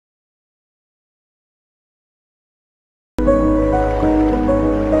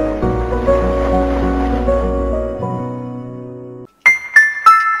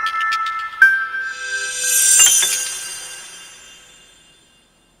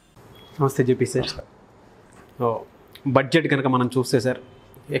నమస్తే JP sir. Budget కనుక మనం చూస్తే సార్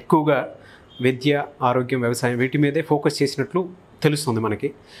ఎక్కువగా విద్య, ఆరోగ్యం, వ్యవసాయం వీటి మీదే ఫోకస్ చేసినట్లు తెలుస్తుంది మనకి.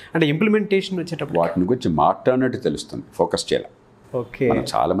 అంటే ఇంప్లిమెంటేషన్ వచ్చేటప్పుడు వాటిని గురించి మాట్లాడినట్టు తెలుస్తుంది, ఫోకస్ చేయాలి. ఓకే,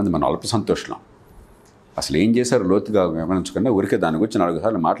 చాలామంది మనం అల్ప సంతోషం, అసలు ఏం చేశారు లోతుగా గమనించకుండా ఊరికే దాని గురించి 4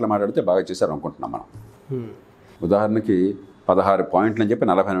 సార్లు మాట్లాడితే బాగా చేశారు అనుకుంటున్నాం మనం. ఉదాహరణకి 16 పాయింట్లు అని చెప్పి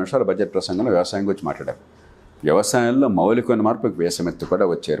 40 నిమిషాలు బడ్జెట్ ప్రసంగంలో వ్యవసాయం గురించి మాట్లాడారు. వ్యవసాయంలో మౌలికమైన మార్పుకి వేసమెత్తు కూడా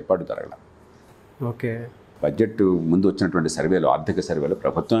వచ్చే ఏర్పాటు జరగల. ఓకే, బడ్జెట్ ముందు వచ్చినటువంటి సర్వేలో, ఆర్థిక సర్వేలో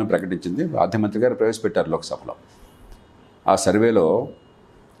ప్రభుత్వమే ప్రకటించింది, ఆర్థిక మంత్రి గారు ప్రవేశపెట్టారు లోక్సభలో. ఆ సర్వేలో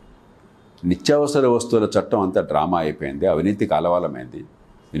నిత్యావసర వస్తువుల చట్టం అంతా డ్రామా అయిపోయింది, అవినీతికి ఆలవాలమైంది,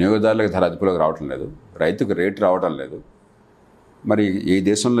 వినియోగదారులకు ధర అదుపులోకి రావటం లేదు, రైతుకు రేటు రావటం లేదు, మరి ఏ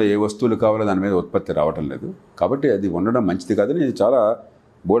దేశంలో ఏ వస్తువులు కావాలో దాని మీద ఉత్పత్తి రావటం లేదు, కాబట్టి అది ఉండడం మంచిది కాదని ఇది చాలా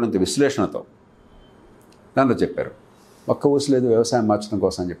బోర్డంత విశ్లేషణతో దానిలో చెప్పారు. ఒక్క ఊసు లేదు వ్యవసాయం మార్చడం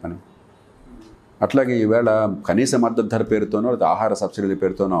కోసం అని చెప్పాను. అట్లాగే ఈవేళ కనీస మద్దతు ధర పేరుతోనో లేదా ఆహార సబ్సిడీల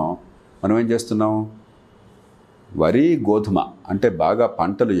పేరుతోనో మనం ఏం చేస్తున్నాం, వరి, గోధుమ అంటే బాగా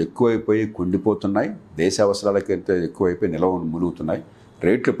పంటలు ఎక్కువైపోయి కుండిపోతున్నాయి, దేశ అవసరాలకి ఎక్కువైపోయి నిలవ మునుగుతున్నాయి,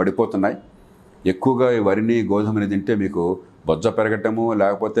 రేట్లు పడిపోతున్నాయి. ఎక్కువగా ఈ వరిని, గోధుమని తింటే మీకు బొజ్జ పెరగటము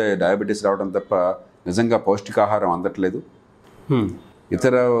లేకపోతే డయాబెటీస్ రావడం తప్ప నిజంగా పౌష్టికాహారం అందట్లేదు.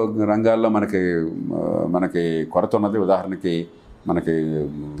 ఇతర రంగాల్లో మనకి కొరత ఉన్నది. ఉదాహరణకి మనకి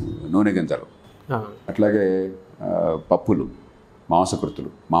నూనె గింజలు, అట్లాగే పప్పులు, మాంసకృతులు,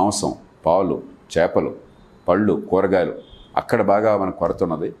 మాంసం, పాలు, చేపలు, పళ్ళు, కూరగాయలు అక్కడ బాగా మనకు కొరత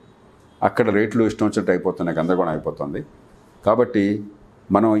ఉన్నది. అక్కడ రేట్లు ఇష్టం వచ్చినట్టు అయిపోతున్నాయి, గందరగోళం అయిపోతుంది. కాబట్టి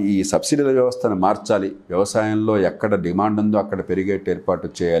మనం ఈ సబ్సిడీల వ్యవస్థను మార్చాలి, వ్యవసాయంలో ఎక్కడ డిమాండ్ ఉందో అక్కడ పెరిగేట్టు ఏర్పాటు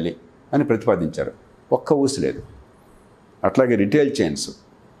చేయాలి అని ప్రతిపాదించారు. ఒక్క ఊసి లేదు. అట్లాగే రిటైల్ చైన్స్,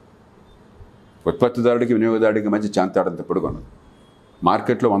 ఉత్పత్తిదారుడికి వినియోగదారుడికి మధ్య చాంతాడంత పొడుగున్నది.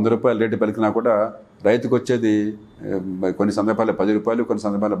 మార్కెట్లో 100 రూపాయలు రేటు పలికినా కూడా రైతుకు వచ్చేది కొన్ని సందర్భాల్లో 10 రూపాయలు, కొన్ని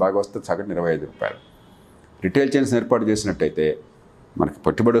సందర్భాల్లో బాగా వస్తే సగటు 25 రూపాయలు. రిటైల్ చైన్స్ ఏర్పాటు చేసినట్టయితే మనకి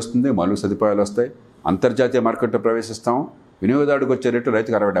పెట్టుబడి వస్తుంది, మౌలిక సదుపాయాలు వస్తాయి, అంతర్జాతీయ మార్కెట్లో ప్రవేశిస్తాం, వినియోగదారుడికి వచ్చే రేటు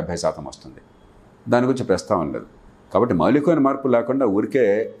రైతుకు 60-70% వస్తుంది. దాని గురించి ప్రస్తావన లేదు. కాబట్టి మౌలికమైన మార్పు లేకుండా ఊరికే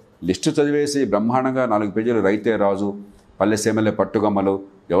లిస్టు చదివేసి బ్రహ్మాండంగా 4 పేజీలు రైతే రాజు, పల్లె సీమలే పట్టుగమ్మలు,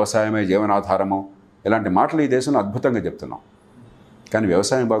 వ్యవసాయమే జీవనాధారము, ఇలాంటి మాటలు ఈ దేశంలో అద్భుతంగా చెప్తున్నాం. కానీ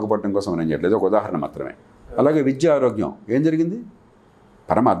వ్యవసాయం బాగుపడటం కోసం మనం చేయట్లేదు. ఒక ఉదాహరణ మాత్రమే. అలాగే విద్య, ఆరోగ్యం ఏం జరిగింది?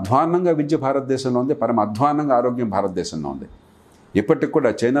 పరమ అధ్వాన్నంగా విద్య భారతదేశంలో ఉంది, పరమ అధ్వాన్నంగా ఆరోగ్యం భారతదేశంలో ఉంది. ఇప్పటికి కూడా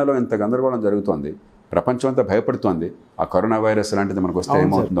చైనాలో ఇంత గందరగోళం జరుగుతోంది, ప్రపంచం అంతా భయపడుతోంది, ఆ కరోనా వైరస్ లాంటిది మనకు వస్తే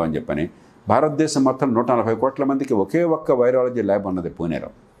ఏమవుతుందో అని చెప్పని. భారతదేశం మొత్తం 140 కోట్ల మందికి ఒకే ఒక్క వైరాలజీ ల్యాబ్ ఉన్నది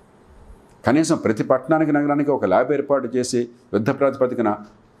పూణేలో. కనీసం ప్రతి పట్టణానికి, నగరానికి ఒక ల్యాబ్ ఏర్పాటు చేసి యుద్ధ ప్రాతిపదికన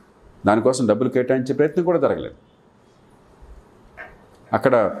దానికోసం డబ్బులు కేటాయించే ప్రయత్నం కూడా జరగలేదు.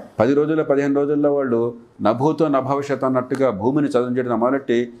 అక్కడ 10 రోజుల్లో 15 రోజుల్లో వాళ్ళు నభూతో నభవిష్యత్ అన్నట్టుగా భూమిని చదువు చేయడం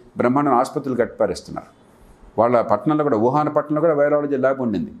మొదలెట్టి బ్రహ్మాండ ఆసుపత్రులు కట్టిపారేస్తున్నారు. వాళ్ళ పట్టణంలో కూడా, వుహాన్ పట్టణంలో కూడా వైరాలజీ ల్యాబ్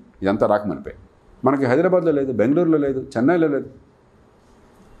ఉండింది. ఇదంతా రాకమనిపోయి మనకి హైదరాబాద్లో లేదు, బెంగళూరులో లేదు, చెన్నైలో లేదు.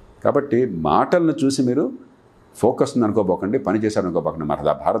 కాబట్టి మాటలను చూసి మీరు ఫోకస్ అనుకోబోకండి, పని చేశారు అనుకోబోకండి.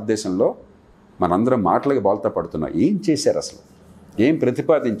 మన భారతదేశంలో మనందరం మాటలకి బాల్తా పడుతున్నాం. ఏం చేశారు అసలు? ఏం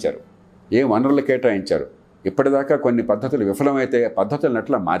ప్రతిపాదించారు? ఏం వనరులు కేటాయించారు? ఇప్పటిదాకా కొన్ని పద్ధతులు విఫలమైతే పద్ధతులను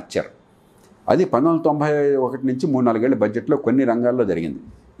ఎట్లా మార్చారు? అది 1991 నుంచి 3-4 ఏళ్ళ బడ్జెట్లో కొన్ని రంగాల్లో జరిగింది.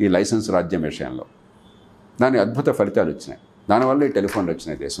 ఈ లైసెన్స్ రాజ్యం విషయంలో దాని అద్భుత ఫలితాలు వచ్చినాయి. దానివల్ల ఈ టెలిఫోన్లు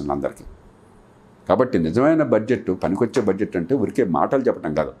వచ్చినాయి దేశంలో అందరికీ. కాబట్టి నిజమైన బడ్జెట్, పనికొచ్చే బడ్జెట్ అంటే ఊరికే మాటలు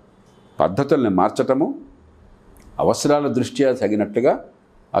చెప్పడం కాదు, పద్ధతుల్ని మార్చటము, అవసరాల దృష్ట్యా తగినట్టుగా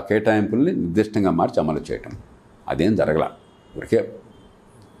ఆ కేటాయింపుల్ని నిర్దిష్టంగా మార్చి అమలు చేయటం. అదేం జరగల. ఊరికే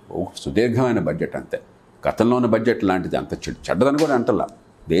సుదీర్ఘమైన బడ్జెట్ అంతే. గతంలో ఉన్న బడ్జెట్ లాంటిది అంత చెడ్డదని కూడా అంటల్లా.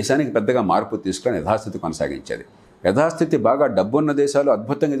 దేశానికి పెద్దగా మార్పు తీసుకొని యథాస్థితి కొనసాగించేది. యథాస్థితి బాగా డబ్బున్న దేశాలు,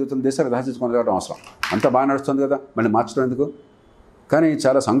 అద్భుతంగా ఎదుగుతున్న దేశాలు యథాస్థితి కొనసాగడం అవసరం. అంతా బాగా నడుస్తుంది కదా, మళ్ళీ మార్చడం ఎందుకు? కానీ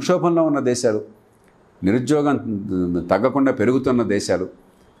చాలా సంక్షోభంలో ఉన్న దేశాలు, నిరుద్యోగం తగ్గకుండా పెరుగుతున్న దేశాలు,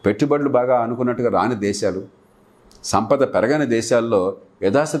 పెట్టుబడులు బాగా అనుకున్నట్టుగా రాని దేశాలు, సంపద పెరగని దేశాల్లో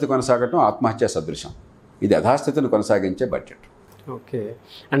యథాస్థితి కొనసాగటం ఆత్మహత్య సదృశం. ఇది యథాస్థితిని కొనసాగించే బడ్జెట్. ఓకే.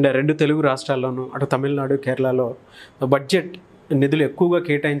 అండ్ 2 తెలుగు రాష్ట్రాల్లోనూ, అటు తమిళనాడు, కేరళలో బడ్జెట్ నిధులు ఎక్కువగా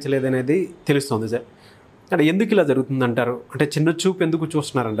కేటాయించలేదనేది తెలుస్తుంది సార్. అంటే ఎందుకు ఇలా జరుగుతుందంటారు? అంటే చిన్న చూపు ఎందుకు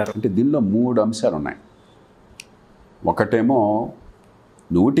చూస్తున్నారంటారు? అంటే దీనిలో 3 అంశాలు ఉన్నాయి. ఒకటేమో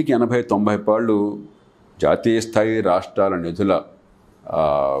 180-90 పాళ్ళు జాతీయ స్థాయి రాష్ట్రాల నిధుల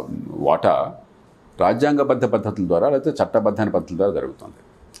వాటా రాజ్యాంగబద్ధ పద్ధతుల ద్వారా లేకపోతే చట్టబద్ధమైన పద్ధతుల ద్వారా జరుగుతుంది.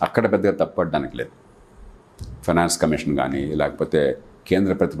 అక్కడ పెద్దగా తప్పడానికి లేదు. ఫైనాన్స్ కమిషన్ కానీ లేకపోతే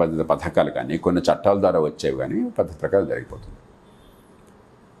కేంద్ర ప్రతిపాదిత పథకాలు కానీ కొన్ని చట్టాల ద్వారా వచ్చేవి కానీ పద్ధతి ప్రకారం జరిగిపోతుంది.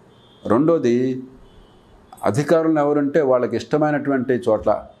 రెండోది అధికారులను ఎవరుంటే వాళ్ళకి ఇష్టమైనటువంటి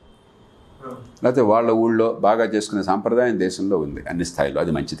చోట్ల లేకపోతే వాళ్ళ ఊళ్ళో బాగా చేసుకునే సాంప్రదాయం దేశంలో ఉంది అన్ని స్థాయిలో.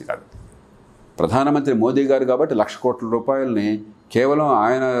 అది మంచిది కాదు. ప్రధానమంత్రి మోదీ గారు కాబట్టి 1,00,000 కోట్ల రూపాయలని కేవలం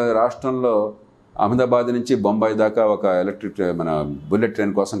ఆయన రాష్ట్రంలో అహ్మదాబాద్ నుంచి బొంబాయి దాకా ఒక బుల్లెట్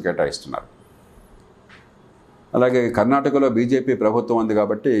ట్రైన్ కోసం కేటాయిస్తున్నారు. అలాగే కర్ణాటకలో బీజేపీ ప్రభుత్వం ఉంది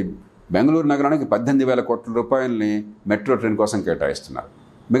కాబట్టి బెంగళూరు నగరానికి 18,000 కోట్ల రూపాయలని మెట్రో ట్రైన్ కోసం కేటాయిస్తున్నారు.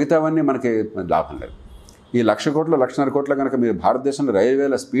 మిగతావన్నీ మనకి లాభం లేదు. ఈ 1,00,000 కోట్లు 1,50,000 కోట్ల కనుక మీరు భారతదేశంలో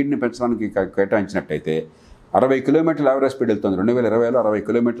రైల్వేల స్పీడ్ని పెంచడానికి కేటాయించినట్టయితే 60 కిలోమీటర్ల యావరేజ్ స్పీడ్ వెళ్తుంది. 2020లో 60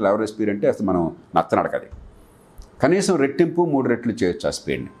 కిలోమీటర్ల యావరేజ్ స్పీడ్ అంటే అసలు మనం నత్తనడకది. కనీసం రెట్టింపు 3 రెట్లు చేయొచ్చు ఆ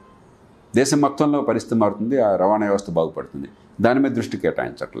స్పీడ్ని. దేశం మొత్తంలో పరిస్థితి మారుతుంది, ఆ రవాణా వ్యవస్థ బాగుపడుతుంది. దాని మీద దృష్టి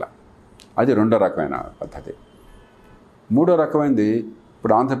కేటాయించట్లా. అది రెండో రకమైన పద్ధతి. మూడో రకమైనది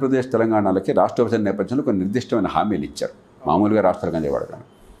ఇప్పుడు ఆంధ్రప్రదేశ్ తెలంగాణలకి రాష్ట్ర విభజన నేపథ్యంలో కొన్ని నిర్దిష్టమైన హామీలు ఇచ్చారు. మామూలుగా రాష్ట్రాలు కందేవాడు కానీ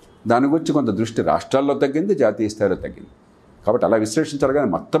దాని గురించి కొంత దృష్టి రాష్ట్రాల్లో తగ్గింది, జాతీయ స్థాయిలో తగ్గింది. కాబట్టి అలా విశ్లేషించాలి కానీ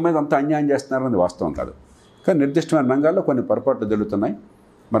మొత్తం మీద అంతా అన్యాయం చేస్తున్నారనేది వాస్తవం కాదు. కానీ నిర్దిష్టమైన రంగాల్లో కొన్ని పొరపాట్లు జరుగుతున్నాయి.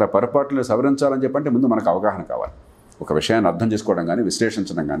 మరి ఆ పొరపాట్లు సవరించాలని చెప్పంటే ముందు మనకు అవగాహన కావాలి. ఒక విషయాన్ని అర్థం చేసుకోవడం కానీ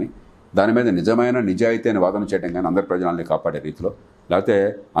విశ్లేషించడం కానీ దాని మీద నిజమైన నిజాయితీ అని వాదన చేయడం కానీ అందరి ప్రయోజనాలని కాపాడే రీతిలో, లేకపోతే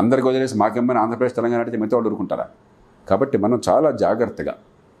అందరికి వదిలేసి మాకేమైనా ఆంధ్రప్రదేశ్ తెలంగాణ అంటే మిగతా వాళ్ళు ఊరుకుంటారా? కాబట్టి మనం చాలా జాగ్రత్తగా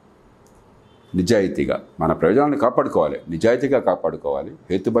నిజాయితీగా మన ప్రయోజనాలను కాపాడుకోవాలి, నిజాయితీగా కాపాడుకోవాలి,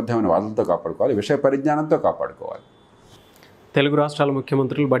 హేతుబద్ధమైన వాదనతో కాపాడుకోవాలి, విషయ పరిజ్ఞానంతో కాపాడుకోవాలి. తెలుగు రాష్ట్రాల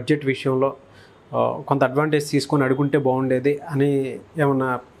ముఖ్యమంత్రులు బడ్జెట్ విషయంలో కొంత అడ్వాంటేజ్ తీసుకొని అడుగుంటే బాగుండేది అని ఏమన్నా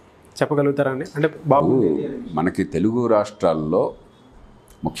చెప్పగలుగుతారని? అంటే బాగుండేది మనకి తెలుగు రాష్ట్రాల్లో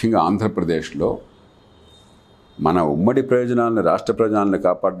ముఖ్యంగా ఆంధ్రప్రదేశ్లో మన ఉమ్మడి ప్రయోజనాలను రాష్ట్ర ప్రయోజనాలను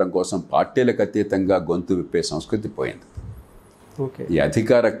కాపాడడం కోసం పార్టీలకు అతీతంగా గొంతు విప్పే సంస్కృతి పోయింది. ఈ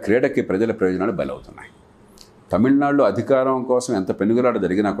అధికార క్రీడకి ప్రజల ప్రయోజనాలు బలవుతున్నాయి. తమిళనాడులో అధికారం కోసం ఎంత పెనుగులాట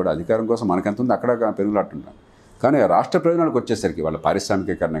జరిగినా కూడా అధికారం కోసం మనకెంత ఉంది అక్కడ పెనుగులాడుతుంటాం. కానీ రాష్ట్ర ప్రయోజనాలకు వచ్చేసరికి వాళ్ళ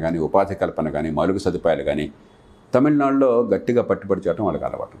పారిశ్రామికీకరణ కానీ ఉపాధి కల్పన కానీ మౌలిక సదుపాయాలు కానీ తమిళనాడులో గట్టిగా పట్టుబడి చేయడం వాళ్ళకి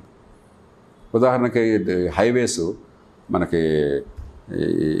అలవాటు. ఉదాహరణకి హైవేస్ మనకి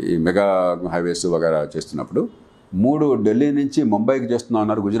ఈ మెగా హైవేస్ వగైరా చేస్తున్నప్పుడు 3 ఢిల్లీ నుంచి ముంబైకి చేస్తున్నాం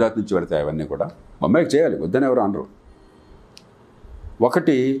అన్నారు, గుజరాత్ నుంచి పెడతాయి. అవన్నీ కూడా ముంబైకి చేయాలి, వద్దని ఎవరు అనరు.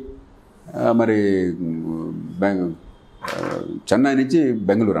 ఒకటి మరి చెన్నై నుంచి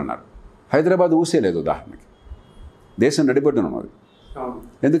బెంగళూరు అన్నారు. హైదరాబాద్ ఊసేయలేదు ఉదాహరణకి. దేశం నడిబొడ్డున ఉన్నది.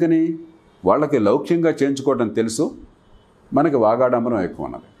 ఎందుకని? వాళ్ళకి లౌక్యంగా చేయించుకోవడం తెలుసు, మనకి వాగాడంబరం ఎక్కువ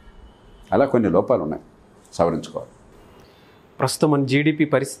ఉన్నది. అలా కొన్ని లోపాలు ఉన్నాయి, సవరించుకోవాలి. ప్రస్తుతం మన జీడిపి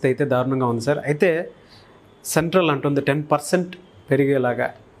పరిస్థితి అయితే దారుణంగా ఉంది సార్. అయితే సెంట్రల్ అంటుంది 10% పెరిగేలాగా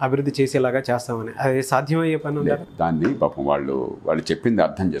అభివృద్ధి చేసేలాగా చేస్తామని. అది సాధ్యమయ్యే పని ఉందా? దాన్ని పాపం వాళ్ళు చెప్పింది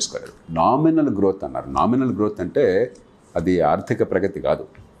అర్థం చేసుకోలేదు. నామినల్ గ్రోత్ అన్నారు. నామినల్ గ్రోత్ అంటే అది ఆర్థిక ప్రగతి కాదు.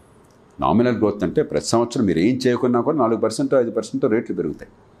 నామినల్ గ్రోత్ అంటే ప్రతి సంవత్సరం మీరు ఏం చేయకున్నా కూడా 4% 5% రేట్లు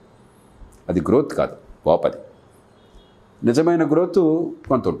పెరుగుతాయి. అది గ్రోత్ కాదు, పోపది. నిజమైన గ్రోత్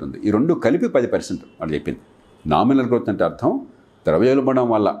కొంత ఉంటుంది. ఈ రెండు కలిపి 10% వాళ్ళు చెప్పింది. నామినల్ గ్రోత్ అంటే అర్థం ద్రవ్యోల్బణం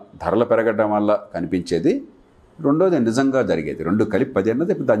వల్ల, ధరలు పెరగడం వల్ల కనిపించేది. రెండోది నిజంగా జరిగేది. రెండు కలిపి 10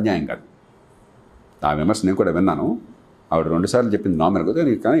 అన్నది పెద్ద అన్యాయం కాదు. ఆ విమర్శ నేను కూడా విన్నాను. ఆవిడ 2 సార్లు చెప్పింది నామినల్ గ్రోత్,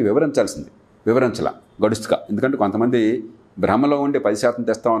 కానీ వివరించలా గడుస్తుగా. ఎందుకంటే కొంతమంది భ్రమలో ఉండి 10%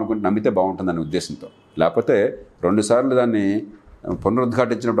 తెస్తాం అనుకుంటే నమ్మితే బాగుంటుందనే ఉద్దేశంతో. లేకపోతే 2 సార్లు దాన్ని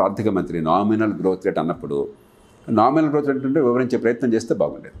పునరుద్ఘాటించినప్పుడు ఆర్థిక మంత్రి నామినల్ గ్రోత్ రేట్ అన్నప్పుడు నామినల్ గ్రోత్ రేట్ అంటే వివరించే ప్రయత్నం చేస్తే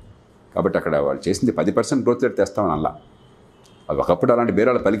బాగుండేది. కాబట్టి అక్కడ వాళ్ళు చేసింది 10% గ్రోత్ రేట్ తెస్తామని అలా. అది ఒకప్పుడు అలాంటి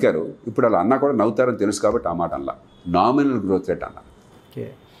బేరాలు పలికారు, ఇప్పుడు అలా అన్నా కూడా నవ్వుతారని తెలుసు కాబట్టి ఆ మాట అలా. నామినల్ గ్రోత్ రేట్ అన్నారు. ఓకే.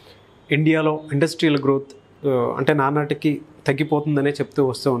 ఇండియాలో ఇండస్ట్రియల్ గ్రోత్ అంటే నానాటికి తగ్గిపోతుందనే చెప్తూ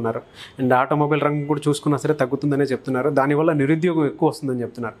వస్తూ ఉన్నారు. అండ్ ఆటోమొబైల్ రంగం కూడా చూసుకున్నా సరే తగ్గుతుందనే చెప్తున్నారు. దానివల్ల నిరుద్యోగం ఎక్కువ వస్తుందని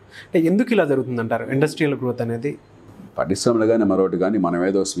చెప్తున్నారు. అంటే ఎందుకు ఇలా జరుగుతుందంటారు ఇండస్ట్రియల్ గ్రోత్ అనేది? పరిశ్రమలు కానీ మరొకటి కానీ మనం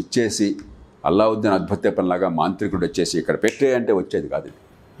ఏదో స్విచ్ చేసి అల్లావుద్దీన్ అద్భుతపనిలాగా మాంత్రికుడు వచ్చేసి ఇక్కడ పెట్టే అంటే వచ్చేది కాదు. ఇది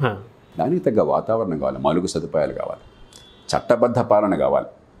దానికి తగ్గ వాతావరణం కావాలి, మౌలిక సదుపాయాలు కావాలి, చట్టబద్ధ పాలన కావాలి.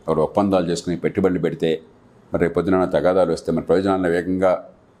 ఒకరు ఒప్పందాలు చేసుకుని పెట్టుబడులు పెడితే మరి పొద్దున తగాదాలు వస్తే మన ప్రయోజనాలను వేగంగా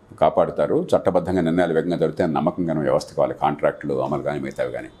కాపాడుతారు, చట్టబద్ధంగా నిర్ణయాలు వేగంగా జరుగుతాయి అని నమ్మకంగా వ్యవస్థ కావాలి. కాంట్రాక్టులు అమలు కానీ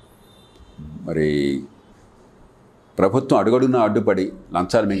మిగతావి కానీ. మరి ప్రభుత్వం అడుగడుగునా అడ్డుపడి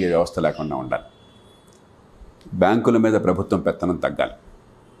లంచాలు మింగే వ్యవస్థ లేకుండా ఉండాలి. బ్యాంకుల మీద ప్రభుత్వం పెత్తనం తగ్గాలి.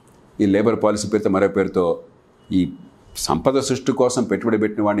 ఈ లేబర్ పాలసీ పేరుతో మరో పేరుతో ఈ సంపద సృష్టి కోసం పెట్టుబడి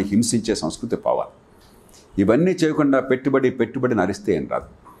పెట్టిన వాడిని హింసించే సంస్కృతి పోవాలి. ఇవన్నీ చేయకుండా పెట్టుబడి నరిస్తే ఏం రాదు.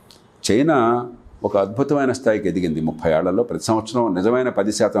 చైనా ఒక అద్భుతమైన స్థాయికి ఎదిగింది 30 ఏళ్లలో. ప్రతి సంవత్సరం నిజమైన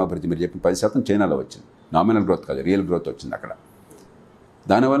 10% అభివృద్ధి, మీరు చెప్పిన 10% చైనాలో వచ్చింది. నామినల్ గ్రోత్ కాదు, రియల్ గ్రోత్ వచ్చింది అక్కడ.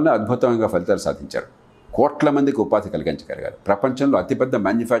 దానివల్ల అద్భుతంగా ఫలితాలు సాధించారు. కోట్ల మందికి ఉపాధి కలిగించగలిగారు. ప్రపంచంలో అతిపెద్ద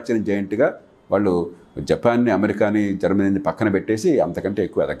మ్యానుఫ్యాక్చరింగ్ జైంట్గా వాళ్ళు జపాన్ని, అమెరికాని, జర్మనీని పక్కన పెట్టేసి అంతకంటే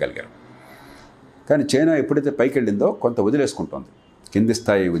ఎక్కువ ఎదగలిగారు. కానీ చైనా ఎప్పుడైతే పైకి వెళ్ళిందో కొంత వదిలేసుకుంటుంది. కింది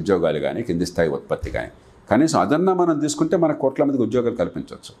స్థాయి ఉద్యోగాలు కానీ, కింది స్థాయి ఉత్పత్తి కానీ. కనీసం అదన్నా మనం తీసుకుంటే మనకు కోట్ల మందికి ఉద్యోగాలు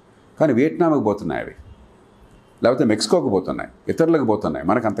కల్పించవచ్చు. కానీ వియట్నాంకి పోతున్నాయి అవి, లేకపోతే మెక్సికోకి పోతున్నాయి, ఇతరులకు పోతున్నాయి,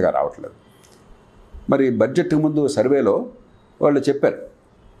 మనకు అంతగా రావట్లేదు. మరి బడ్జెట్కి ముందు సర్వేలో వాళ్ళు చెప్పారు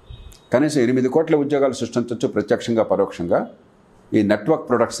కనీసం 8 కోట్ల ఉద్యోగాలు సృష్టించవచ్చు ప్రత్యక్షంగా, పరోక్షంగా. ఈ నెట్వర్క్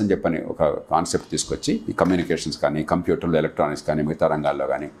ప్రొడక్ట్స్ అని చెప్పని ఒక కాన్సెప్ట్ తీసుకొచ్చి ఈ కమ్యూనికేషన్స్ కానీ, కంప్యూటర్లు, ఎలక్ట్రానిక్స్ కానీ, మిగతా రంగాల్లో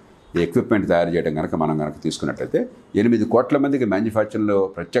కానీ ఈ ఎక్విప్మెంట్ తయారు చేయడం కనుక మనం తీసుకున్నట్లయితే 8 కోట్ల మందికి మ్యానుఫ్యాక్చరింగ్లో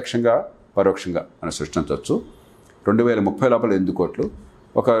ప్రత్యక్షంగా, పరోక్షంగా మనం సృష్టించవచ్చు. 2030 లోపల 8 కోట్లు,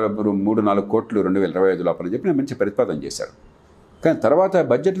 ఒక 3-4 కోట్లు 2025 లోపల చెప్పి నేను మంచి ప్రతిపాదన చేశారు. కానీ తర్వాత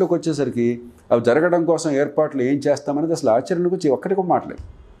బడ్జెట్లోకి వచ్చేసరికి అవి జరగడం కోసం ఏర్పాట్లు ఏం చేస్తామనేది అసలు ఆచరణ గురించి ఒక్కటి కూడా మాట్లాడలేదు.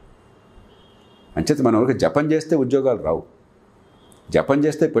 అంచేత మన వరకు జపం చేస్తే ఉద్యోగాలు రావు, జపం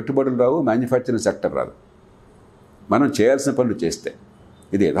చేస్తే పెట్టుబడులు రావు, మ్యానుఫ్యాక్చరింగ్ సెక్టర్ రాదు. మనం చేయాల్సిన పనులు చేస్తే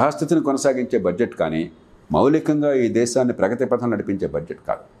ఇది యథాస్థితిని కొనసాగించే బడ్జెట్ కానీ మౌలికంగా ఈ దేశాన్ని ప్రగతి పథం నడిపించే బడ్జెట్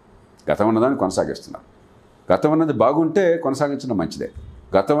కాదు. గతం ఉన్నదాన్ని కొనసాగిస్తున్నారు. గతం అన్నది బాగుంటే కొనసాగించడం మంచిదే.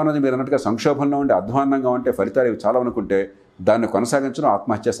 గతం అన్నది మీరు అన్నట్టుగా సంక్షోభంలో ఉండి అధ్వాన్నంగా ఉంటే ఫలితాలు ఇవి చాలా అనుకుంటే దాన్ని కొనసాగించడం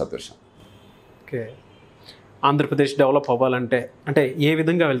ఆత్మహత్య సదృశ్యం. ఓకే, ఆంధ్రప్రదేశ్ డెవలప్ అవ్వాలంటే అంటే ఏ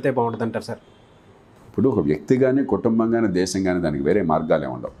విధంగా వెళ్తే బాగుంటుంది అంటారు సార్? ఇప్పుడు ఒక వ్యక్తి కానీ, కుటుంబం కానీ, దేశం కానీ దానికి వేరే మార్గాలే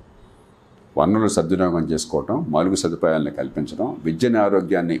ఉండవు. వనరులు సద్వినియోగం చేసుకోవటం, మౌలిక సదుపాయాలను కల్పించడం, విద్యని,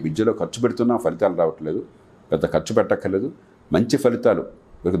 ఆరోగ్యాన్ని, విద్యలో ఖర్చు పెడుతున్నా ఫలితాలు రావట్లేదు, పెద్ద ఖర్చు పెట్టక్కర్లేదు. మంచి ఫలితాలు,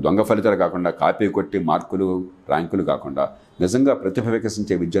 దొంగ ఫలితాలు కాకుండా, కాపీ కొట్టి మార్కులు, ర్యాంకులు కాకుండా నిజంగా ప్రతిభ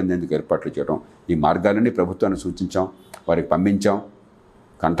వికసించే విద్య అందేందుకు ఏర్పాట్లు చేయడం, ఈ మార్గాలన్నీ ప్రభుత్వాన్ని సూచించాం, వారికి పంపించాం.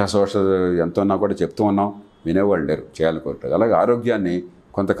 కంఠశోష ఎంత ఉన్నా కూడా చెప్తూ ఉన్నాం, వినేవాళ్ళు లేరు, చేయాలనుకోవట్లేదు. అలాగే ఆరోగ్యాన్ని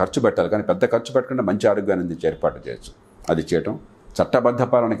కొంత ఖర్చు పెట్టాలి, కానీ పెద్ద ఖర్చు పెట్టకుండా మంచి ఆరోగ్యాన్ని అందించే ఏర్పాట్లు చేయొచ్చు. అది చేయటం, చట్టబద్ధ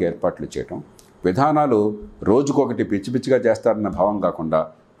పాలనకి ఏర్పాట్లు చేయటం, విధానాలు రోజుకొకటి పిచ్చి పిచ్చిగా చేస్తారన్న భావం కాకుండా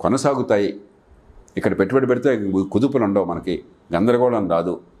కొనసాగుతాయి. ఇక్కడ పెట్టుబడి పెడితే కుదుపులు ఉండవు, మనకి గందరగోళం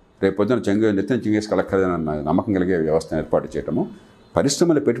రాదు, రేపు పొద్దున నెత్తిన చింగేసి కలక్కలేదన్న నమ్మకం కలిగే వ్యవస్థను ఏర్పాటు చేయటము,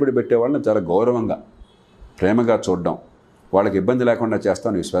 పరిశ్రమలు పెట్టుబడి పెట్టే వాళ్ళని చాలా గౌరవంగా, ప్రేమగా చూడడం, వాళ్ళకి ఇబ్బంది లేకుండా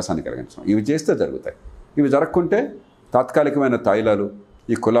చేస్తామని విశ్వాసాన్ని కలిగించడం, ఇవి చేస్తే జరుగుతాయి. ఇవి జరగకుంటే తాత్కాలికమైన తాయిలాలు,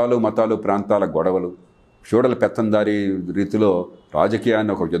 ఈ కులాలు, మతాలు, ప్రాంతాల గొడవలు, ఫ్యూడల్ పెత్తందారీ రీతిలో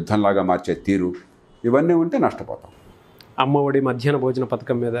రాజకీయాన్ని ఒక యుద్ధంలాగా మార్చే తీరు, ఇవన్నీ ఉంటే నష్టపోతాం. అమ్మఒడి, మధ్యాహ్న భోజన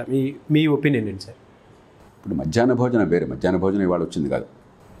పథకం మీద మీ ఒపీనియన్ ఏంటి సార్? ఇప్పుడు మధ్యాహ్న భోజనం వేరే, మధ్యాహ్న భోజనం ఇవాళ వచ్చింది కాదు.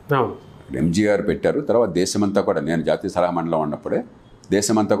 అవును, ఎంజీఆర్ పెట్టారు. తర్వాత దేశమంతా కూడా, నేను జాతీయ సలహా మండలం ఉన్నప్పుడే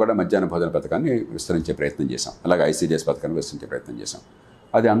దేశమంతా కూడా మధ్యాహ్న భోజన పథకాన్ని విస్తరించే ప్రయత్నం చేశాం. అలాగే ఐసీడీఎస్ పథకాన్ని విస్తరించే ప్రయత్నం చేశాం.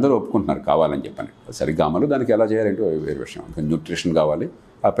 అది అందరూ ఒప్పుకుంటున్నారు కావాలని చెప్పని. సరిగ్గా అమలు దానికి ఎలా చేయాలంటే వేరే విషయం. ఇంకా న్యూట్రిషన్ కావాలి,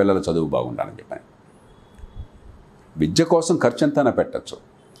 ఆ పిల్లల చదువు బాగుండాలని చెప్పని. విద్య కోసం ఖర్చు ఎంతైనా పెట్టచ్చు,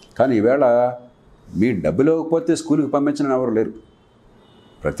 కానీ ఈవేళ మీ డబ్బులు ఇవ్వకపోతే స్కూల్కి పంపించడం ఎవరు లేరు.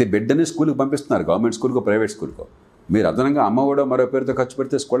 ప్రతి బిడ్డని స్కూల్కి పంపిస్తున్నారు, గవర్నమెంట్ స్కూల్కో, ప్రైవేట్ స్కూల్కో. మీరు అదనంగా అమ్మఒడో మరో పేరుతో ఖర్చు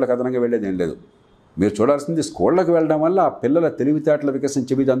పెడితే స్కూళ్ళకి అదనంగా వెళ్ళేది ఏం లేదు. మీరు చూడాల్సింది స్కూళ్ళకి వెళ్ళడం వల్ల ఆ పిల్లల తెలివితేటలు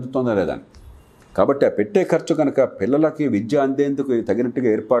వికసించే విధి అందుతుందా లేదా. కాబట్టి ఆ పెట్టే ఖర్చు కనుక పిల్లలకి విద్య అందేందుకు తగినట్టుగా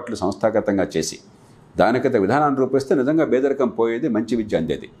ఏర్పాట్లు సంస్థాగతంగా చేసి దానికైతే విధానాన్ని రూపిస్తే నిజంగా పేదరికం పోయేది, మంచి విద్య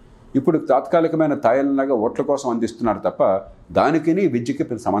అందేది. ఇప్పుడు తాత్కాలికమైన తాయలలాగా ఓట్ల కోసం అందిస్తున్నారు తప్ప దానికి విద్యకి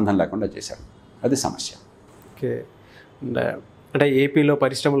సంబంధం లేకుండా చేశారు. అది సమస్య. ఓకే, అంటే ఏపీలో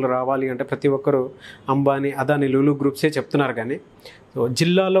పరిశ్రమలు రావాలి అంటే ప్రతి ఒక్కరూ అంబానీ, అదానీ, లులు గ్రూప్సే చెప్తున్నారు. కానీ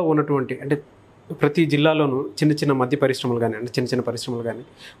జిల్లాలో ఉన్నటువంటి అంటే ప్రతి జిల్లాలోనూ చిన్న చిన్న మధ్య పరిశ్రమలు కానీ, అంటే చిన్న చిన్న పరిశ్రమలు కానీ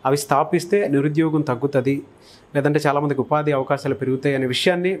అవి స్థాపిస్తే నిరుద్యోగం తగ్గుతుంది, లేదంటే చాలామందికి ఉపాధి అవకాశాలు పెరుగుతాయి అనే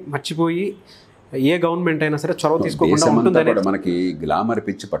విషయాన్ని మర్చిపోయి ఏ గవర్నమెంట్ అయినా సరే చొరవ తీసుకోకుండా ఉంటుందని మనకి గ్లామర్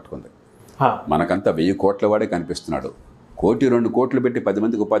పిచ్చి పట్టుకుంది. మనకంతా 1000 కోట్ల వాడే కనిపిస్తున్నాడు. 1-2 కోట్లు పెట్టి 10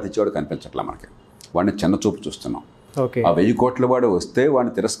 మందికి ఉపాధి ఇచ్చేవాడు కనిపించట్లా మనకి. వాడిని చిన్న చూపు చూస్తున్నాం. ఆ 1000 కోట్ల వాడు వస్తే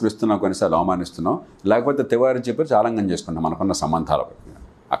వాడిని తిరస్కరిస్తున్నాం, కొన్నిసార్లు అవమానిస్తున్నాం, లేకపోతే తివారి చెప్పి ఆలంగం చేసుకున్నాం మనకున్న సంబంధాల.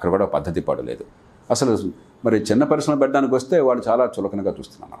 అక్కడ కూడా పద్ధతి పడలేదు అసలు. మరి చిన్న పరిశ్రమ పెట్టడానికి వస్తే వాళ్ళు చాలా చులకనగా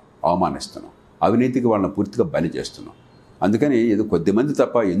చూస్తున్నాం, మనం అవమానిస్తున్నాం, అవినీతికి వాళ్ళని పూర్తిగా బలి చేస్తున్నాం. అందుకని ఇది కొద్దిమంది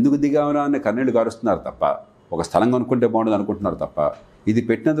తప్ప ఎందుకు దిగామరా అని కన్నీళ్ళు గారుస్తున్నారు తప్ప, ఒక స్థలం కొనుక్కుంటే బాగుండదు అనుకుంటున్నారు తప్ప, ఇది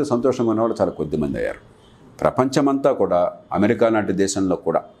పెట్టినందుకు సంతోషంగా ఉన్నవాళ్ళు చాలా కొద్దిమంది అయ్యారు. ప్రపంచమంతా కూడా, అమెరికా లాంటి దేశంలో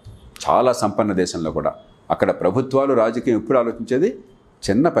కూడా, చాలా సంపన్న దేశంలో కూడా అక్కడ ప్రభుత్వాలు, రాజకీయం ఎప్పుడు ఆలోచించేది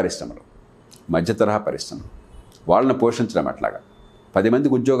చిన్న పరిశ్రమలు, మధ్య తరహా పరిశ్రమలు, వాళ్ళని పోషించడం ఎట్లాగా, 10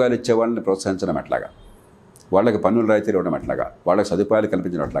 మందికి ఉద్యోగాలు ఇచ్చే వాళ్ళని ప్రోత్సహించడం ఎట్లాగా, వాళ్ళకి పన్నుల రాయితీలు ఇవ్వడం ఎట్లాగా, వాళ్ళకి సదుపాయాలు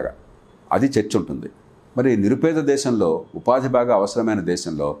కల్పించడం ఎట్లాగా, అది చర్చ ఉంటుంది. మరి నిరుపేద దేశంలో, ఉపాధి బాగా అవసరమైన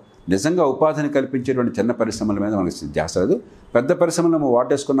దేశంలో నిజంగా ఉపాధిని కల్పించేటువంటి చిన్న పరిశ్రమల మీద మనకి ధ్యాస లేదు. పెద్ద పరిశ్రమలు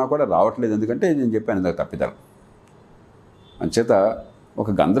వాటేసుకున్నా కూడా రావట్లేదు. ఎందుకంటే నేను చెప్పాను ఇందాక తప్పిదాలు. అంచేత ఒక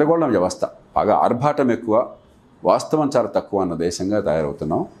గందరగోళం వ్యవస్థ, బాగా ఆర్భాటం ఎక్కువ, వాస్తవం చాలా తక్కువ అన్న దేశంగా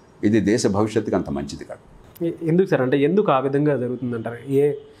తయారవుతున్నాం. ఇది దేశ భవిష్యత్తుకి అంత మంచిది కాదు. ఎందుకు సార్, అంటే ఎందుకు ఆ విధంగా జరుగుతుందంటారు?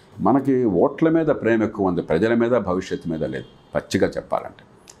 మనకి ఓట్ల మీద ప్రేమ ఎక్కువ ఉంది, ప్రజల మీద భవిష్యత్తు మీద లేదు. పచ్చిగా చెప్పాలంటే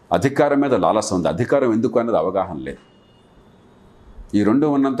అధికారం మీద లాలస ఉంది, అధికారం ఎందుకు అనేది అవగాహన లేదు. ఈ రెండు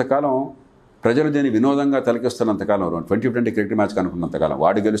ఉన్నంతకాలం, ప్రజలు దీన్ని వినోదంగా తలకిస్తున్నంతకాలం, 2020 క్రికెట్ మ్యాచ్ కనుకున్నంతకాలం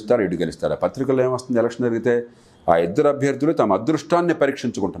వాడు గెలుస్తారు, ఇటు గెలుస్తారు. పత్రికల్లో ఏమొస్తుంది, ఎలక్షన్ జరిగితే ఆ ఇద్దరు అభ్యర్థులు తమ అదృష్టాన్ని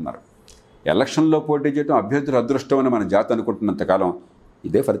పరీక్షించుకుంటున్నారు. ఎలక్షన్లో పోటీ చేయడం అభ్యర్థుల అదృష్టం అని మన జాతి అనుకుంటున్నంతకాలం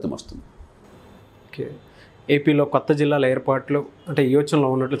ఇదే ఫలితం వస్తుంది. ఓకే, ఏపీలో కొత్త జిల్లాల ఏర్పాట్లు అంటే యోచనలో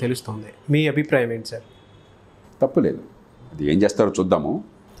ఉన్నట్లు తెలుస్తుంది. మీ అభిప్రాయం ఏంటి సార్? తప్పులేదు, అది ఏం చేస్తారో చూద్దాము.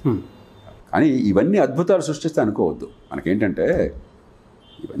 కానీ ఇవన్నీ అద్భుతాలు సృష్టిస్తే అనుకోవద్దు. మనకేంటంటే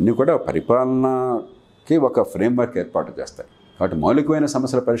ఇవన్నీ కూడా పరిపాలనకి ఒక ఫ్రేమ్వర్క్ ఏర్పాటు చేస్తాయి. కాబట్టి మౌలికమైన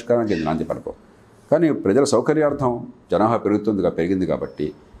సమస్యల పరిష్కారానికి ఇది నాంది పలకవు. కానీ ప్రజల సౌకర్యార్థం జనాభా పెరిగింది కాబట్టి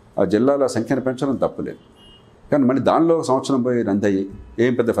ఆ జిల్లాల సంఖ్యను పెంచడం తప్పులేదు. కానీ మళ్ళీ దానిలో సంవత్సరం పోయి రందయ్యి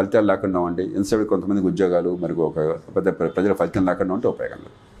ఏం పెద్ద ఫలితాలు లేకుండా ఉండి ఎంతసేపు కొంతమందికి ఉద్యోగాలు, మరి ఒక పెద్ద ప్రజల ఫలితం లేకుండా ఉంటే ఉపయోగం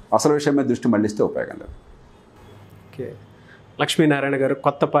లేదు. అసలు విషయం మీద దృష్టి మళ్ళిస్తే ఉపయోగం లేదు. ఓకే, లక్ష్మీనారాయణ గారు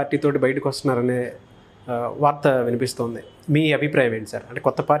కొత్త పార్టీతోటి బయటకు వస్తున్నారనే వార్త వినిపిస్తోంది. మీ అభిప్రాయం ఏంటి సార్? అంటే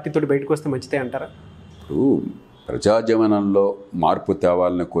కొత్త పార్టీతోటి బయటకు వస్తే మంచిదే అంటారా? ఇప్పుడు ప్రజాజీవనంలో మార్పు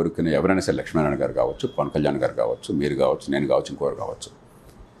తేవాలని కోరుకునే ఎవరైనా సరే, లక్ష్మీనారాయణ గారు కావచ్చు, పవన్ కళ్యాణ్ గారు కావచ్చు, మీరు కావచ్చు, నేను కావచ్చు, ఇంకోరు కావచ్చు,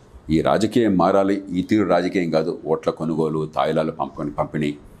 ఈ రాజకీయం మారాలి. ఈ తీరు రాజకీయం కాదు. ఓట్ల కొనుగోలు, తాయిలాలు పంపిణీ,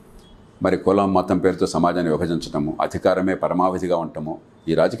 మరి కులం మతం పేరుతో సమాజాన్ని విభజించడము, అధికారమే పరమావధిగా ఉండటము,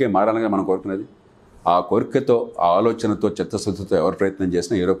 ఈ రాజకీయం మారాలని మనం కోరుకునేది. ఆ కోరికతో, ఆ ఆలోచనతో, చిత్తశుద్ధితో ఎవరు ప్రయత్నం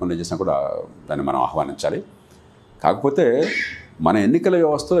చేసినా, ఏ రూపంలో చేసినా కూడా దాన్ని మనం ఆహ్వానించాలి. కాకపోతే మన ఎన్నికల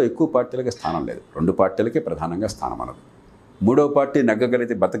వ్యవస్థలో ఎక్కువ పార్టీలకి స్థానం లేదు. 2 పార్టీలకే ప్రధానంగా స్థానం అన్నది. 3వ పార్టీ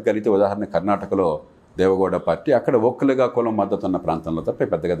నెగ్గగలిగితే, బతకగలిగితే, ఉదాహరణ కర్ణాటకలో దేవగౌడ పార్టీ, అక్కడ ఒక్కలుగా కులం మద్దతు ఉన్న ప్రాంతంలో తప్ప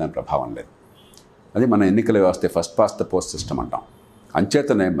పెద్దగా దాని ప్రభావం లేదు. అది మన ఎన్నికల వ్యవస్థ, first past the post system అంటాం.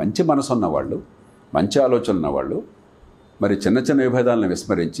 అంచేతనే మంచి మనసు ఉన్నవాళ్ళు, మంచి ఆలోచనలు ఉన్నవాళ్ళు మరి చిన్న చిన్న విభేదాలను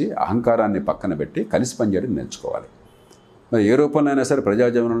విస్మరించి అహంకారాన్ని పక్కన పెట్టి కలిసి పనిచేయడం నేర్చుకోవాలి. మరి ఏ రూపంలో అయినా సరే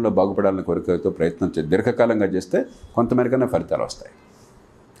ప్రజాజీవనంలో బాగుపడాలని కోరికతో ప్రయత్నం దీర్ఘకాలంగా చేస్తే కొంతమేరకైనా ఫలితాలు వస్తాయి.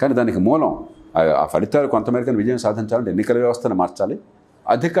 కానీ దానికి మూలం ఆ ఫలితాలు కొంతమేరకైనా విజయం సాధించాలంటే ఎన్నికల వ్యవస్థను మార్చాలి,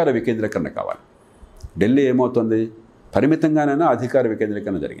 అధికార వికేంద్రీకరణ కావాలి. ఢిల్లీ ఏమవుతుంది, పరిమితంగానైనా అధికార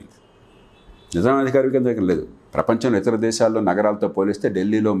వికేంద్రీకరణ జరిగింది. నిజమైన అధికార వికేంద్రీకరణ లేదు. ప్రపంచంలో ఇతర దేశాల్లో నగరాలతో పోలిస్తే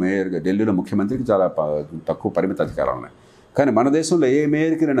ఢిల్లీలో ముఖ్యమంత్రికి చాలా తక్కువ పరిమిత అధికారాలు ఉన్నాయి. కానీ మన దేశంలో ఏ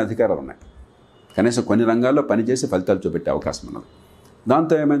మేయర్కి 2 అధికారాలు ఉన్నాయి. కనీసం కొన్ని రంగాల్లో పనిచేసి ఫలితాలు చూపెట్టే అవకాశం ఉన్నది.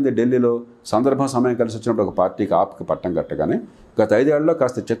 దాంతో ఏమైంది, ఢిల్లీలో సందర్భం సమయం కలిసి వచ్చినప్పుడు ఒక పార్టీకి ఆప్కి పట్టం కట్టగానే గత 5 ఏళ్లలో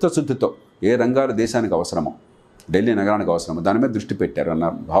కాస్త చిత్తశుద్ధితో ఏ రంగాలు దేశానికి అవసరమో, ఢిల్లీ నగరానికి అవసరమో దాని మీద దృష్టి పెట్టారు అన్న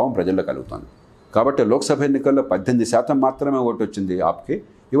భావం ప్రజల్లో కలుగుతుంది. కాబట్టి లోక్సభ ఎన్నికల్లో 18% మాత్రమే ఓటు వచ్చింది ఆప్కి,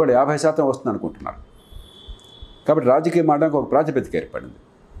 ఇవాళ 50% వస్తుంది అనుకుంటున్నారు. కాబట్టి రాజకీయం ఆడడానికి ఒక ప్రాతిపదిక ఏర్పడింది.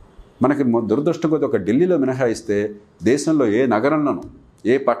 మనకి దురదృష్టం కొద్ది ఒక ఢిల్లీలో మినహాయిస్తే దేశంలో ఏ నగరంలోనూ,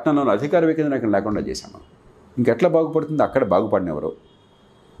 ఏ పట్టణంలోనూ అధికార వికేంద్రీకరణ లేకుండా చేశాం మనం. ఇంకెట్లా బాగుపడుతుంది? అక్కడ బాగుపడినెవరు,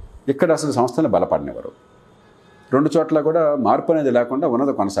 ఇక్కడ అసలు సంస్థలను బలపడినెవరు. 2 చోట్ల కూడా మార్పు అనేది లేకుండా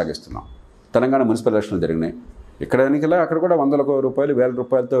ఉన్నది కొనసాగిస్తున్నాం. తెలంగాణ మున్సిపల్ ఎలక్షన్లు జరిగినాయి. ఇక్కడ ఎన్నికల అక్కడ కూడా 100 రూపాయలు, 1000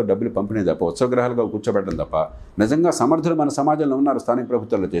 రూపాయలతో డబ్బులు పంపిణీ తప్ప, ఉత్సవగ్రహాలుగా కూర్చోబెట్టడం తప్ప నిజంగా సమర్థులు మన సమాజంలో ఉన్నారు. స్థానిక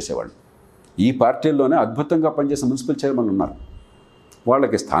ప్రభుత్వాల్లో చేసేవాళ్ళు ఈ పార్టీల్లోనే అద్భుతంగా పనిచేసే మున్సిపల్ చైర్మన్లు ఉన్నారు.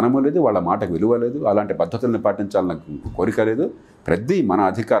 వాళ్ళకి స్థానము లేదు, వాళ్ళ మాటకు విలువ లేదు, అలాంటి పద్ధతులను పాటించాలన్న కోరిక లేదు. ప్రతి మన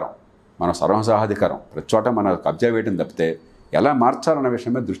అధికారం, మన సర్వసహాధికారం ప్రతి చోట మన కబ్జా వేయడం తప్పితే ఎలా మార్చాలన్న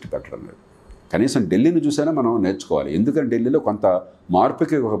విషయం మీద దృష్టి పెట్టడం లేదు. కనీసం ఢిల్లీని చూసైనా మనం నేర్చుకోవాలి. ఎందుకంటే ఢిల్లీలో కొంత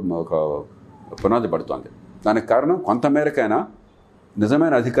మార్పుకి ఒక పునాది పడుతోంది. దానికి కారణం కొంతమేరకైనా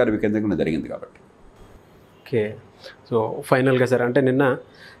నిజమైన అధికార వికేంద్రీకరణ జరిగింది కాబట్టి. ఓకే, సో ఫైనల్గా సార్, అంటే నిన్న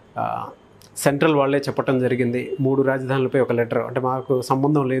సెంట్రల్ వాళ్ళే చెప్పడం జరిగింది 3 రాజధానులపై ఒక లెటర్, అంటే మాకు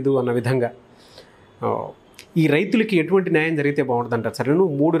సంబంధం లేదు అన్న విధంగా. ఈ రైతులకి ఎటువంటి న్యాయం జరిగితే బాగుంటుంది అంటారు సార్?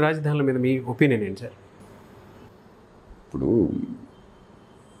 3 రాజధానుల మీద మీ ఒపీనియన్ ఏంటి సార్? ఇప్పుడు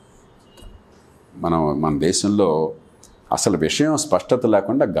మన దేశంలో అసలు విషయం స్పష్టత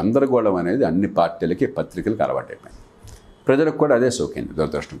లేకుండా గందరగోళం అనేది అన్ని పార్టీలకి, పత్రికలకు అలవాటైపోయింది. ప్రజలకు కూడా అదే సోకింది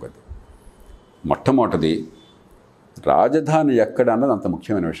దురదృష్టం కొద్ది. మొట్టమొదటిది రాజధాని ఎక్కడ అన్నది అంత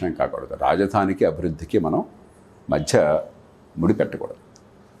ముఖ్యమైన విషయం కాకూడదు. రాజధానికి అభివృద్ధికి మనం మధ్య ముడి పెట్టకూడదు.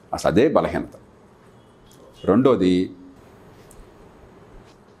 అసలు అదే బలహీనత. రెండోది,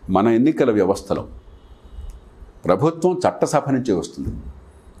 మన ఎన్నికల వ్యవస్థలో ప్రభుత్వం చట్టసభ నుంచి వస్తుంది.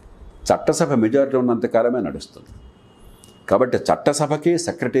 చట్టసభ మెజారిటీ ఉన్నంత కాలమే నడుస్తుంది. కాబట్టి చట్టసభకి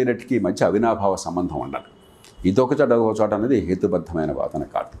సెక్రటేరియట్కి మధ్య అవినాభావ సంబంధం ఉండాలి. ఇదొక చోట ఒక చోట అనేది హేతుబద్ధమైన వాదన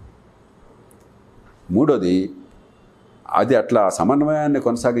కాదు. మూడోది, అది అట్లా సమన్వయాన్ని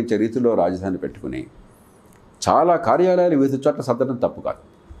కొనసాగించే రీతిలో రాజధాని పెట్టుకుని చాలా కార్యాలయాలు వివిధ చోట్ల సర్దడం తప్పు కాదు.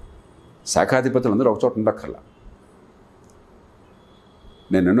 శాఖాధిపతులు అందరూ ఒక చోట ఉండక్కర్లా.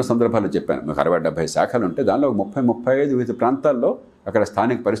 నేను ఎన్నో సందర్భాల్లో చెప్పాను, మీకు 60-70 శాఖలు ఉంటే దానిలో 30-35 వివిధ ప్రాంతాల్లో అక్కడ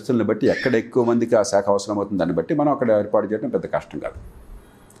స్థానిక పరిస్థితులను బట్టి ఎక్కడ ఎక్కువ మందికి ఆ శాఖ అవసరం అవుతుంది దాన్ని బట్టి మనం అక్కడ ఏర్పాటు చేయడం పెద్ద కష్టం కాదు.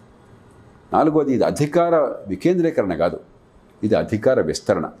 నాలుగోది, ఇది అధికార వికేంద్రీకరణ కాదు, ఇది అధికార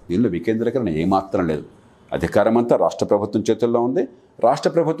విస్తరణ. దీనిలో వికేంద్రీకరణ ఏమాత్రం లేదు. అధికారం అంతా రాష్ట్ర ప్రభుత్వం చేతుల్లో ఉంది, రాష్ట్ర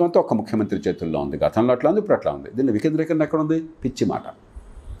ప్రభుత్వం అంతా ఒక ముఖ్యమంత్రి చేతుల్లో ఉంది. గతంలో అట్లా ఉంది, ఇప్పుడు అట్లా ఉంది. దీనిలో వికేంద్రీకరణ ఎక్కడ ఉంది? పిచ్చి మాట.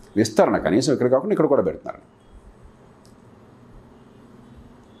 విస్తరణ కనీసం ఇక్కడ కాకుండా ఇక్కడ కూడా పెడుతున్నారు.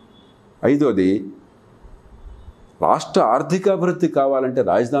 ఐదోది, రాష్ట్ర ఆర్థికాభివృద్ధి కావాలంటే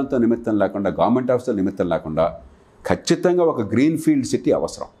రాజధానితో నిమిత్తం లేకుండా, గవర్నమెంట్ ఆఫీసుల నిమిత్తం లేకుండా ఖచ్చితంగా ఒక గ్రీన్ ఫీల్డ్ సిటీ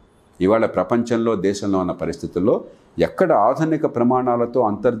అవసరం. ఇవాళ ప్రపంచంలో, దేశంలో ఉన్న పరిస్థితుల్లో ఎక్కడ ఆధునిక ప్రమాణాలతో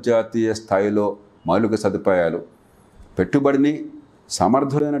అంతర్జాతీయ స్థాయిలో మౌలిక సదుపాయాలు, పెట్టుబడిని,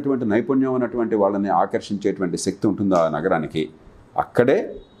 సమర్థులైనటువంటి నైపుణ్యం ఉన్నటువంటి వాళ్ళని ఆకర్షించేటువంటి శక్తి ఉంటుందో ఆ నగరానికి, అక్కడే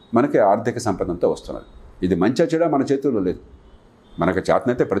మనకి ఆర్థిక సంపదంతా వస్తున్నది. ఇది మంచి చెడ మన చేతుల్లో లేదు. మనకు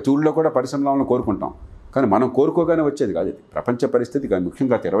చేతనైతే ప్రతి ఊళ్ళో కూడా పరిశ్రమలను కోరుకుంటాం, కానీ మనం కోరుకోగానే వచ్చేది కాదు. ఇది ప్రపంచ పరిస్థితి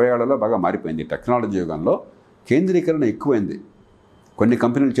ముఖ్యంగా 20 ఏళ్లలో బాగా మారిపోయింది. టెక్నాలజీ యుగంలో కేంద్రీకరణ ఎక్కువైంది. కొన్ని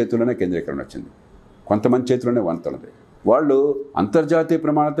కంపెనీల చేతుల్లోనే కేంద్రీకరణ వచ్చింది, కొంతమంది చేతుల్లోనే వంతున్నది. వాళ్ళు అంతర్జాతీయ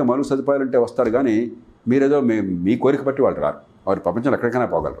ప్రమాణాలతో మౌలిక సదుపాయాలు ఉంటే వస్తారు, కానీ మీరేదో మీ కోరిక బట్టి వాళ్ళు రారు. వారు ప్రపంచంలో ఎక్కడికైనా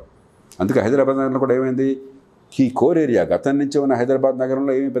పోగలరు. అందుకే హైదరాబాద్ నగరంలో కూడా ఏమైంది, ఈ కోర్ ఏరియా గతం నుంచి ఉన్న హైదరాబాద్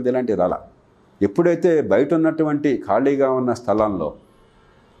నగరంలో ఏమీ పెద్ద ఇలాంటివి రాలా. ఎప్పుడైతే బయట ఉన్నటువంటి ఖాళీగా ఉన్న స్థలాల్లో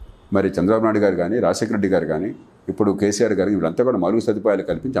మరి చంద్రబాబు నాయుడు గారు కానీ, రాజశేఖర రెడ్డి గారు కానీ, ఇప్పుడు కేసీఆర్ గారు, వీళ్ళంతా కూడా మౌలిక సదుపాయాలు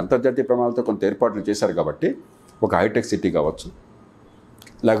కల్పించి అంతర్జాతీయ ప్రమాణాలతో కొంత ఏర్పాట్లు చేశారు. కాబట్టి ఒక హైటెక్ సిటీ కావచ్చు,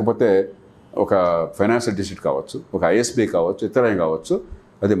 లేకపోతే ఒక ఫైనాన్షియల్ డిస్ట్రిక్ట్ కావచ్చు, ఒక ఐఎస్బీ కావచ్చు, ఇతర కావచ్చు,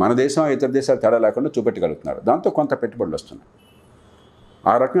 అది మన దేశం ఇతర దేశాలు తేడా లేకుండా చూపెట్టగలుగుతున్నారు. దాంతో కొంత పెట్టుబడులు వస్తున్నాయి.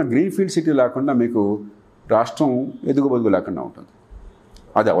 ఆ రకంగా గ్రీన్ ఫీల్డ్ సిటీ లేకుండా మీకు రాష్ట్రం ఎదుగుబొదుగు లేకుండా ఉంటుంది.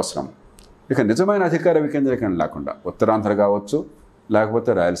 అది అవసరం. ఇక నిజమైన అధికార వికేంద్రీకరణ లేకుండా ఉత్తరాంధ్ర కావచ్చు,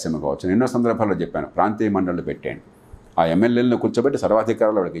 లేకపోతే రాయలసీమ కావచ్చు. ఎన్నో సందర్భాల్లో చెప్పాను, ప్రాంతీయ మండళ్ళు పెట్టేయండి, ఆ ఎమ్మెల్యేలను కూర్చోబెట్టి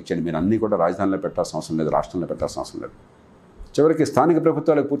సర్వాధికారాలు వాళ్ళకి ఇచ్చేయండి. మీరు అన్నీ కూడా రాజధానిలో పెట్టాల్సిన అవసరం లేదు, రాష్ట్రంలో పెట్టాల్సిన అవసరం లేదు. చివరికి స్థానిక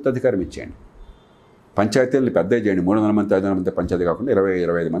ప్రభుత్వాలకు పూర్తి అధికారం ఇచ్చేయండి. పంచాయతీలను పెద్ద చేయండి. 300 మంది 500 మంది పంచాయతీ కాకుండా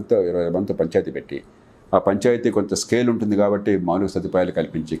 20 మందితో పంచాయతీ పెట్టి, ఆ పంచాయతీ కొంత స్కేల్ ఉంటుంది కాబట్టి మౌలిక సదుపాయాలు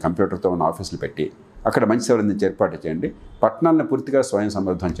కల్పించి, కంప్యూటర్తో ఉన్న ఆఫీసులు పెట్టి అక్కడ మంచి సేవలు అందించి ఏర్పాటు చేయండి. పట్టణాలను పూర్తిగా స్వయం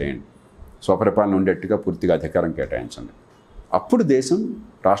సమృద్ధం చేయండి. స్వపరిపాలన ఉండేట్టుగా పూర్తిగా అధికారం కేటాయించండి. అప్పుడు దేశం,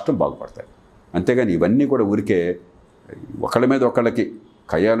 రాష్ట్రం బాగుపడతాయి. అంతేగాని ఇవన్నీ కూడా ఊరికే ఒకళ్ళ మీద ఒకళ్ళకి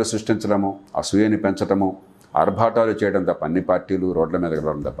కయ్యాలు సృష్టించడము, అసూయని పెంచడము, ఆర్భాటాలు చేయడం తప్ప, అన్ని పార్టీలు రోడ్ల మీద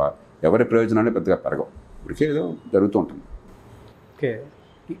వెళ్ళడం తప్ప ఎవరి ప్రయోజనాన్ని పెద్దగా పెరగవు. ఇప్పటికే ఏదో జరుగుతూ ఉంటుంది. ఓకే,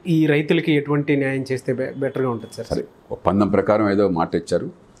 ఈ రైతులకి ఎటువంటి న్యాయం చేస్తే బెటర్గా ఉంటుంది సార్? సరే, ఒప్పందం ప్రకారం ఏదో మాట ఇచ్చారు,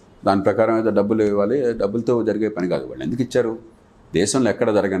 దాని ప్రకారం ఏదో డబ్బులు ఇవ్వాలి. డబ్బులతో జరిగే పని కాదు. వాళ్ళు ఎందుకు ఇచ్చారు? దేశంలో ఎక్కడ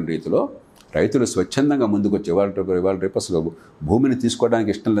జరగని రీతిలో రైతులు స్వచ్ఛందంగా ముందుకు వచ్చి ఇవాళ రేపు అసలు భూమిని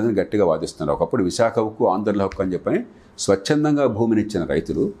తీసుకోవడానికి ఇష్టం లేదని గట్టిగా వాదిస్తున్నారు. ఒకప్పుడు విశాఖ హక్కు, ఆంధ్రుల హక్కు అని చెప్పని స్వచ్ఛందంగా భూమిని ఇచ్చిన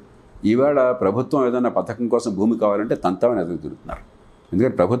రైతులు ఈవేళ ప్రభుత్వం ఏదైనా పథకం కోసం భూమి కావాలంటే తంతామని ఎదురు తిరుగుతున్నారు.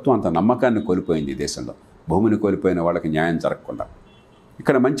 ఎందుకంటే ప్రభుత్వం అంత నమ్మకాన్ని కోల్పోయింది ఈ దేశంలో. భూమిని కోల్పోయిన వాళ్ళకి న్యాయం జరగకుండా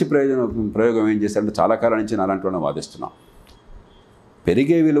ఇక్కడ మంచి ప్రయోగం ఏం చేశారంటే, చాలా కాలం నుంచి నేను అలాంటి వాళ్ళని వాదిస్తున్నాం.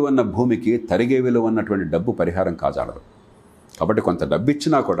 పెరిగే విలువ ఉన్న భూమికి తరిగే విలువ ఉన్నటువంటి డబ్బు పరిహారం కాజాలదు. కాబట్టి కొంత డబ్బు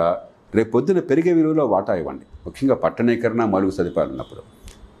ఇచ్చినా కూడా రేపు పొద్దున పెరిగే విలువలో వాటా ఇవ్వండి. ముఖ్యంగా పట్టణీకరణ, మౌలిక సదుపాయాలు ఉన్నప్పుడు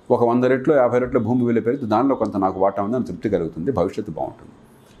ఒక 100 రెట్లు 50 రెట్ల భూమి విలువ పెరిగితే దానిలో కొంత నాకు వాటా ఉందని తృప్తి కలుగుతుంది, భవిష్యత్తు బాగుంటుంది.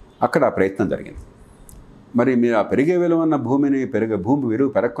 అక్కడ ఆ ప్రయత్నం జరిగింది. మరి మీరు ఆ పెరిగే విలువ ఉన్న భూమి విలువ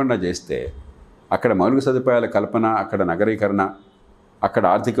పెరగకుండా చేస్తే అక్కడ మౌలిక సదుపాయాల కల్పన, అక్కడ నగరీకరణ, అక్కడ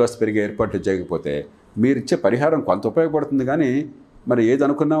ఆర్థిక వ్యవస్థ పెరిగే ఏర్పాట్లు చేయకపోతే మీరు ఇచ్చే పరిహారం కొంత ఉపయోగపడుతుంది, కానీ మరి ఏది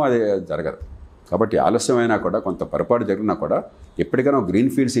అనుకున్నామో అది జరగదు. కాబట్టి ఆలస్యమైనా కూడా, కొంత పొరపాటు జరిగినా కూడా ఎప్పటికైనా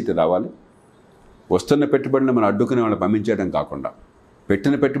గ్రీన్ ఫీల్డ్ సిటీ రావాలి. వస్తున్న పెట్టుబడిని మనం అడ్డుకునే వాళ్ళని పంపించేయడం కాకుండా,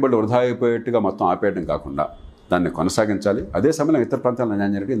 పెట్టిన పెట్టుబడులు వృధా అయిపోయేట్టుగా మొత్తం ఆపేయడం కాకుండా దాన్ని కొనసాగించాలి. అదే సమయంలో ఇతర ప్రాంతాలను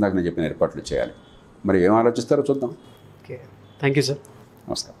న్యాయం జరిగి ఇందాక నేను చెప్పిన ఏర్పాట్లు చేయాలి. మరి ఏం ఆలోచిస్తారో చూద్దాం. Okay, thank you sir.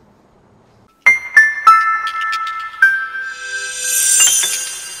 నమస్కారం.